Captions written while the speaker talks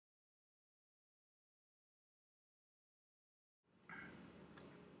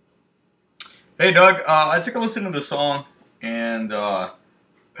Hey Doug, I took a listen to the song, and I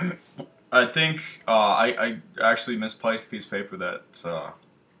think I actually misplaced the piece of paper that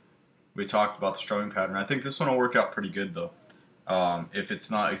we talked about the strumming pattern. I think this one will work out pretty good though, if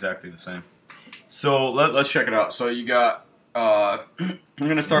it's not exactly the same. So let's check it out. So you got, I'm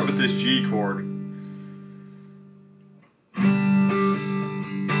going to start with this G chord.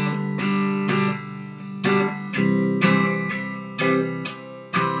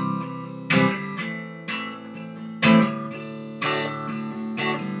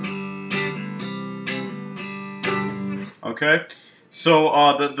 Okay, so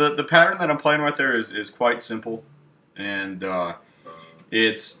the pattern that I'm playing with there is quite simple, and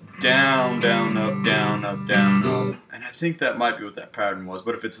it's down, down, up, down, up, down, up, and I think that might be what that pattern was.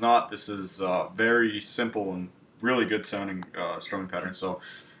 But if it's not, this is very simple and really good sounding strumming pattern. So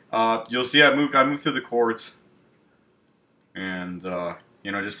you'll see I moved through the chords, and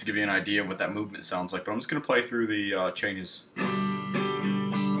you know, just to give you an idea of what that movement sounds like. But I'm just gonna play through the changes,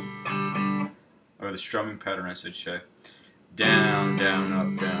 or the strumming pattern, I should say. Down, down,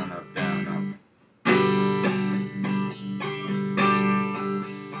 up, down, up, down, up.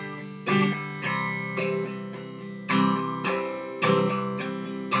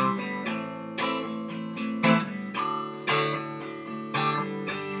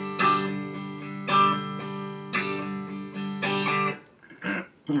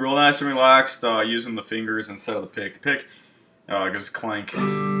 Real nice and relaxed, using the fingers instead of the pick. The pick goes clank.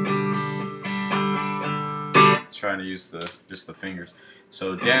 Trying to use just the fingers.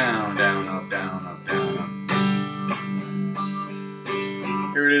 So down, down, up, down, up, down, up.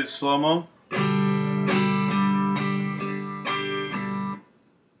 Here it is, slow-mo.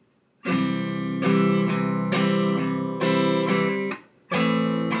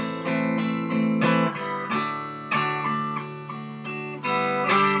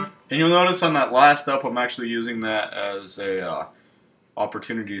 And you'll notice on that last up, I'm actually using that as a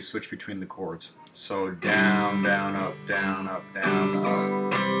opportunity to switch between the chords. So down, down, up, down, up, down,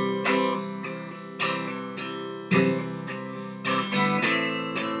 up.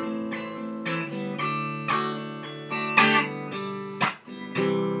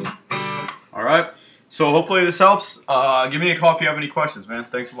 Alright, so hopefully this helps. Give me a call if you have any questions, man.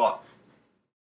 Thanks a lot.